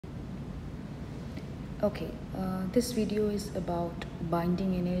Okay, this video is about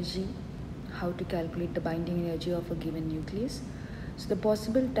binding energy, how to calculate the binding energy of a given nucleus. So the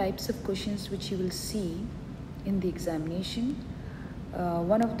possible types of questions which you will see in the examination,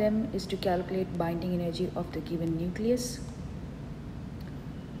 one of them is to calculate binding energy of the given nucleus.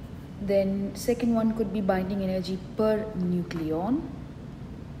 Then second one could be binding energy per nucleon.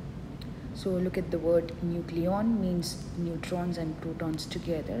 So look at the word nucleon, means neutrons and protons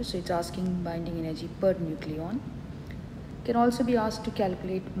together. So it's asking binding energy per nucleon. Can also be asked to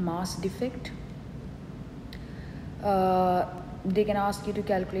calculate mass defect. They can ask you to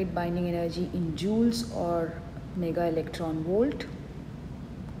calculate binding energy in joules or mega electron volt.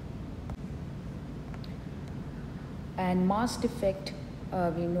 And mass defect,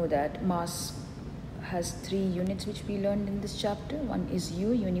 we know that mass has three units which we learned in this chapter. One is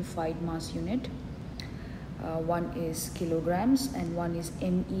U, unified mass unit. One is kilograms and one is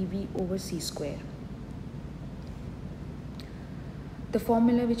MeV over C square. The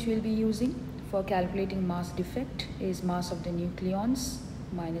formula which we will be using for calculating mass defect is mass of the nucleons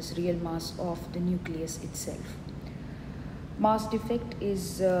minus real mass of the nucleus itself. Mass defect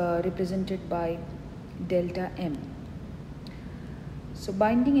is represented by delta M. So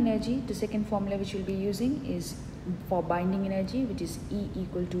binding energy, the second formula which we'll be using is for binding energy, which is E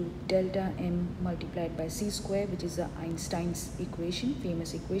equal to delta M multiplied by C square, which is Einstein's equation,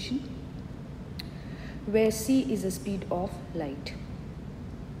 famous equation, where C is the speed of light.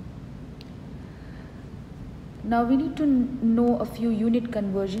 Now we need to know a few unit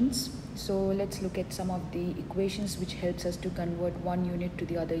conversions. So let's look at some of the equations which helps us to convert one unit to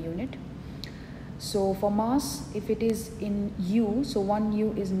the other unit. So for mass, if it is in U, so 1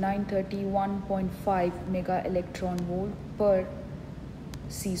 U is 931.5 mega electron volt per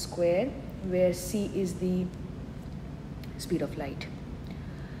C square, where C is the speed of light.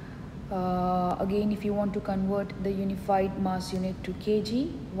 Again, if you want to convert the unified mass unit to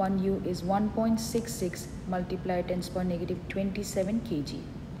kg, 1 U is 1.66 multiplied 10 to the power negative 27 kg.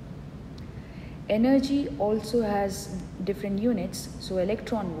 Energy also has different units. So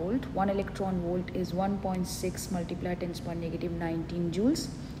electron volt, 1 electron volt is 1.6 multiplied 10 to the power negative 19 joules.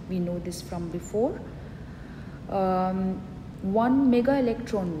 We know this from before. 1 mega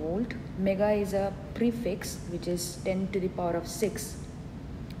electron volt, mega is a prefix which is 10 to the power of 6.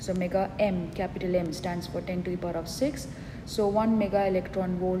 So mega M, capital M stands for 10 to the power of 6. So 1 mega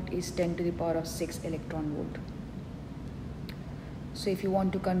electron volt is 10 to the power of 6 electron volt. So if you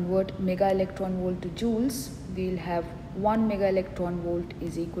want to convert mega electron volt to joules, we'll have 1 mega electron volt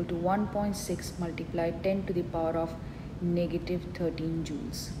is equal to 1.6 multiplied 10 to the power of negative 13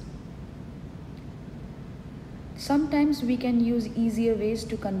 joules. Sometimes we can use easier ways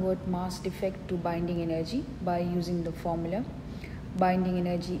to convert mass defect to binding energy by using the formula. Binding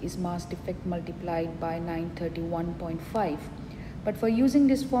energy is mass defect multiplied by 931.5. But for using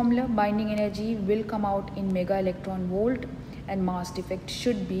this formula, binding energy will come out in mega electron volt and mass defect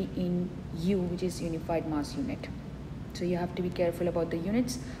should be in U, which is unified mass unit. So you have to be careful about the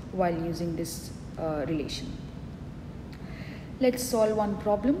units while using this relation. Let's solve one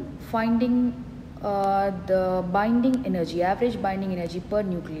problem, finding the binding energy, average binding energy per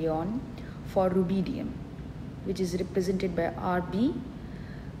nucleon for rubidium, which is represented by Rb.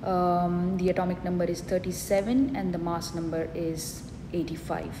 The atomic number is 37 and the mass number is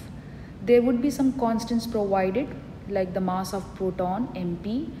 85. There would be some constants provided, like the mass of proton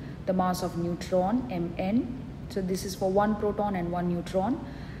Mp, the mass of neutron Mn. So this is for one proton and one neutron,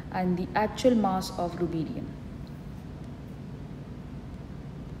 and the actual mass of rubidium.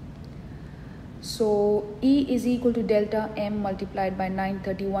 So E is equal to delta M multiplied by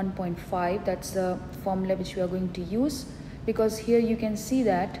 931.5. That's the formula which we are going to use, because here you can see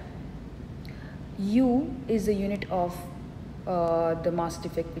that U is the unit of the mass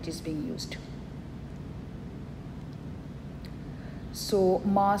defect which is being used. So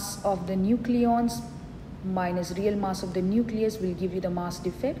mass of the nucleons minus real mass of the nucleus will give you the mass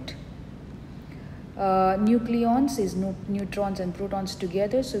defect. Nucleons is neutrons and protons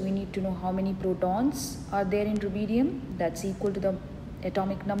together, so we need to know how many protons are there in rubidium. That's equal to the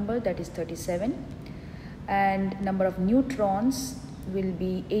atomic number, that is 37, and number of neutrons will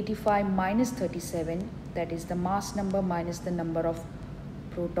be 85 minus 37, that is the mass number minus the number of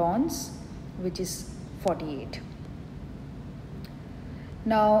protons, which is 48.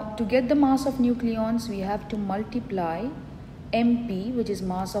 Now to get the mass of nucleons, we have to multiply Mp, which is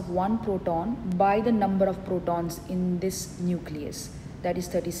mass of one proton, by the number of protons in this nucleus, that is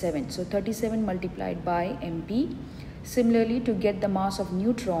 37. So 37 multiplied by Mp. Similarly, to get the mass of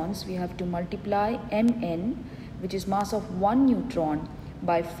neutrons, we have to multiply Mn, which is mass of one neutron,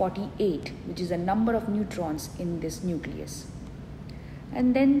 by 48, which is the number of neutrons in this nucleus.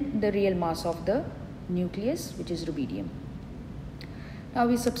 And then the real mass of the nucleus, which is rubidium. Now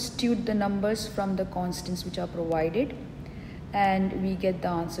we substitute the numbers from the constants which are provided, and we get the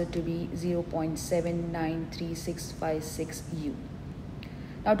answer to be 0.793656 U.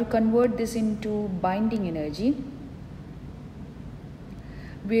 Now to convert this into binding energy,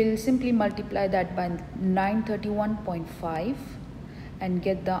 we'll simply multiply that by 931.5 and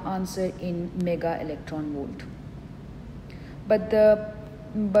get the answer in mega electron volt. But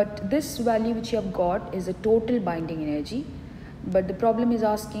this value which you have got is a total binding energy, but the problem is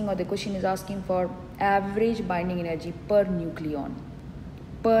asking, or the question is asking, for average binding energy per nucleon.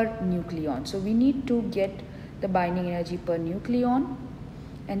 So we need to get the binding energy per nucleon,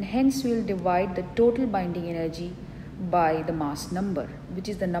 and hence we will divide the total binding energy by the mass number, which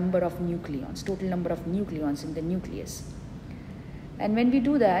is the number of nucleons, total number of nucleons in the nucleus. And when we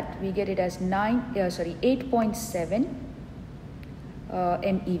do that, we get it as 8.7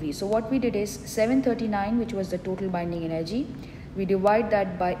 MeV. So what we did is 739, which was the total binding energy, we divide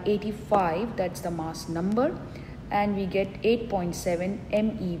that by 85, that's the mass number, and we get 8.7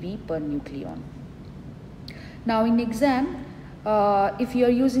 MeV per nucleon. Now in exam, if you are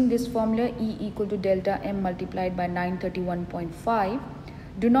using this formula, E equal to delta M multiplied by 931.5,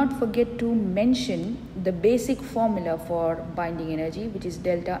 do not forget to mention the basic formula for binding energy, which is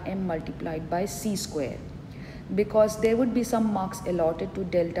delta M multiplied by C square, because there would be some marks allotted to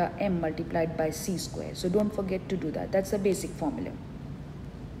delta M multiplied by C square. So don't forget to do that. That's the basic formula.